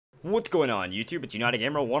What's going on YouTube? It's United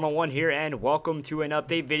Gamer 101 here and welcome to an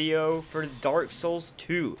update video for Dark Souls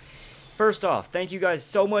 2. First off, thank you guys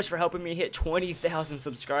so much for helping me hit 20,000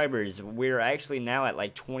 subscribers. We're actually now at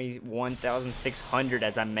like 21,600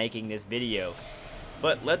 as I'm making this video.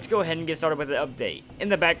 But let's go ahead and get started with the update. In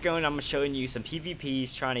the background, I'm showing you some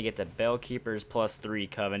PvPs trying to get the Bellkeepers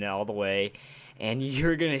 +3 Covenant all the way. And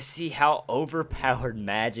you're going to see how overpowered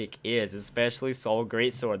magic is, especially Soul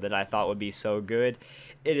Greatsword that I thought would be so good.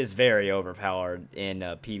 It is very overpowered in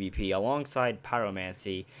PvP. Alongside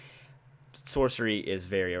Pyromancy, Sorcery is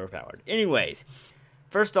very overpowered. Anyways,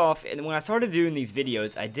 first off, and when I started doing these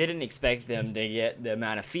videos, I didn't expect them to get the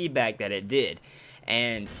amount of feedback that it did.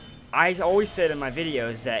 And I always said in my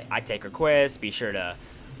videos that I take requests, be sure to,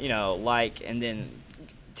 like, and then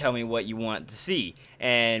tell me what you want to see.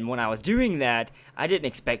 And when I was doing that, I didn't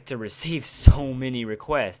expect to receive so many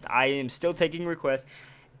requests. I am still taking requests,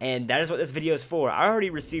 and that is what this video is for. I already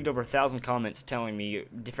received over 1,000 comments telling me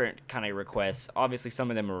different kind of requests. Obviously, some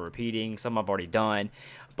of them are repeating, some I've already done.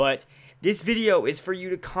 But this video is for you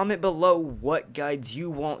to comment below what guides you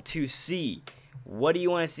want to see. What do you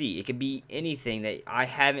want to see? It could be anything that I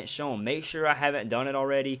haven't shown. Make sure I haven't done it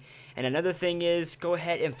already. And another thing is, go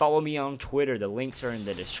ahead and follow me on Twitter. The links are in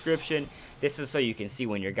the description. This is so you can see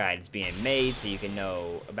when your guide is being made, so you can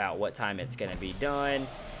know about what time it's going to be done.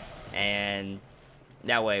 And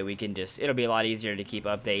that way we can it'll be a lot easier to keep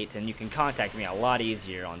updates, and you can contact me a lot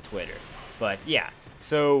easier on Twitter. But yeah,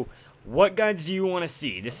 so what guides do you want to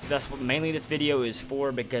see? That's what mainly this video is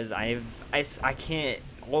for, because I can't.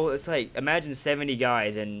 Well, it's like, imagine 70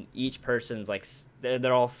 guys and each person's like,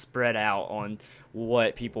 they're all spread out on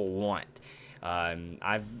what people want.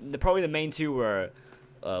 Probably the main two were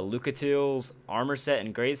Lucatiel's armor set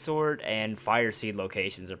and greatsword, and Fire Seed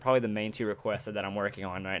locations are probably the main two requests that I'm working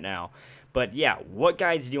on right now. But yeah, what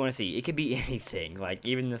guides do you want to see? It could be anything, like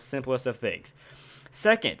even the simplest of things.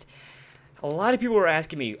 Second, a lot of people were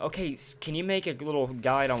asking me, okay, can you make a little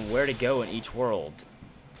guide on where to go in each world?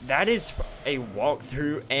 That is a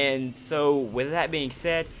walkthrough, and so with that being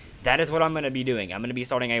said, that is what I'm going to be doing. I'm going to be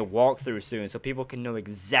starting a walkthrough soon, so people can know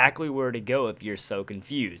exactly where to go if you're so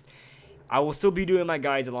confused. I will still be doing my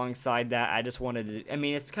guides alongside that. I just wanted to,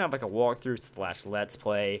 it's kind of like a walkthrough / let's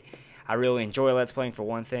play. I really enjoy let's playing for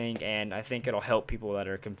one thing, and I think it'll help people that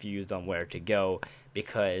are confused on where to go,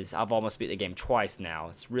 because I've almost beat the game twice now.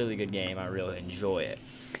 It's a really good game. I really enjoy it.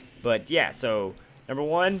 But yeah, so number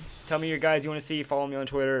 1, tell me your guides you want to see. Follow me on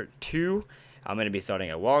Twitter. 2, I'm going to be starting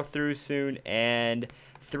a walkthrough soon. And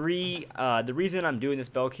 3, the reason I'm doing this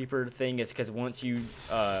Bellkeeper thing is because once you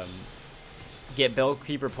get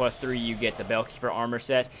Bellkeeper +3, you get the Bellkeeper armor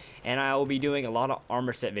set. And I will be doing a lot of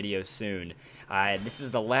armor set videos soon. This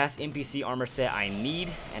is the last NPC armor set I need,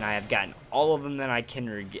 and I have gotten all of them that I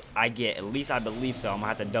can get. At least I believe so. I'm going to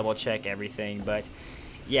have to double check everything, but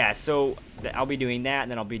yeah, so I'll be doing that,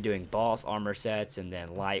 and then I'll be doing boss armor sets, and then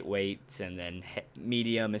lightweights, and then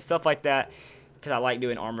medium, and stuff like that, because I like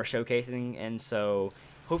doing armor showcasing, and so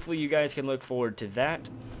hopefully you guys can look forward to that.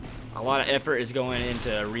 A lot of effort is going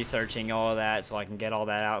into researching all of that, so I can get all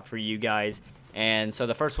that out for you guys. And so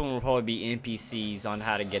the first one will probably be NPCs on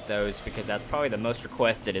how to get those, because that's probably the most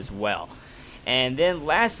requested as well. And then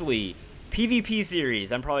lastly, PvP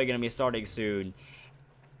series. I'm probably going to be starting soon.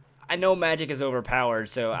 I know magic is overpowered,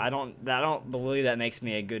 so I don't believe that makes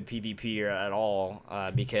me a good PvPer at all,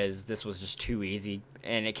 because this was just too easy,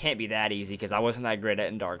 and it can't be that easy because I wasn't that great at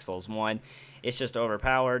it in Dark Souls 1. It's just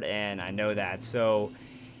overpowered, and I know that. So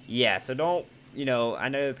yeah, so don't, I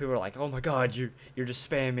know people are like, oh my god, you're just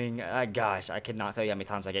spamming. Gosh, I cannot tell you how many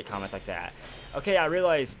times I get comments like that. Okay, I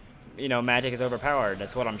realize, magic is overpowered.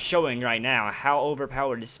 That's what I'm showing right now, how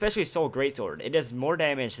overpowered, especially Soul Greatsword. It does more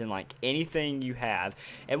damage than like anything you have.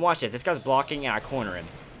 And watch this guy's blocking, and I corner him.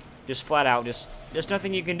 Just flat out, there's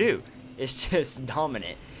nothing you can do. It's just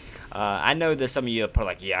dominant. I know that some of you are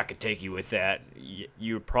probably like, yeah, I could take you with that.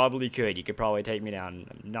 You probably could. You could probably take me down.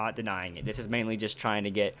 I'm not denying it. This is mainly just trying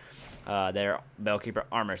to get their Bellkeeper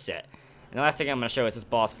armor set. And the last thing I'm going to show is this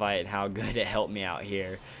boss fight and how good it helped me out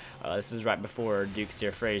here. This is right before Duke's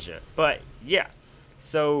Dear Frazier. But yeah,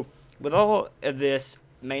 so with all of this,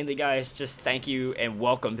 mainly guys, just thank you and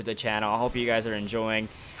welcome to the channel. I hope you guys are enjoying.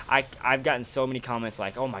 I've gotten so many comments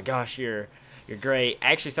like, oh my gosh, you're great.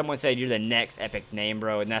 Actually, someone said you're the next epic name,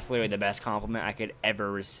 bro, and that's literally the best compliment I could ever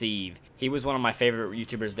receive. He was one of my favorite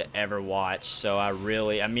YouTubers to ever watch, so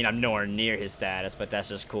I'm nowhere near his status, but that's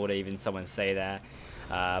just cool to even someone say that.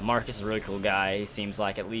 Marcus is a really cool guy. He seems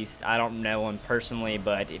like, at least, I don't know him personally,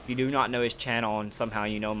 but if you do not know his channel and somehow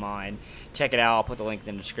you know mine, check it out. I'll put the link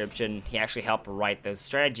in the description. He actually helped write the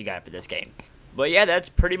strategy guide for this game. But yeah, that's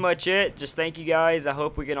pretty much it. Just thank you guys. I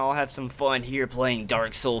hope we can all have some fun here playing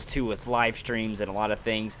Dark Souls 2 with live streams and a lot of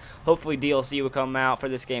things. Hopefully DLC will come out for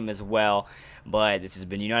this game as well. But this has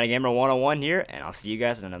been United Gamer 101 here, and I'll see you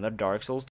guys in another Dark Souls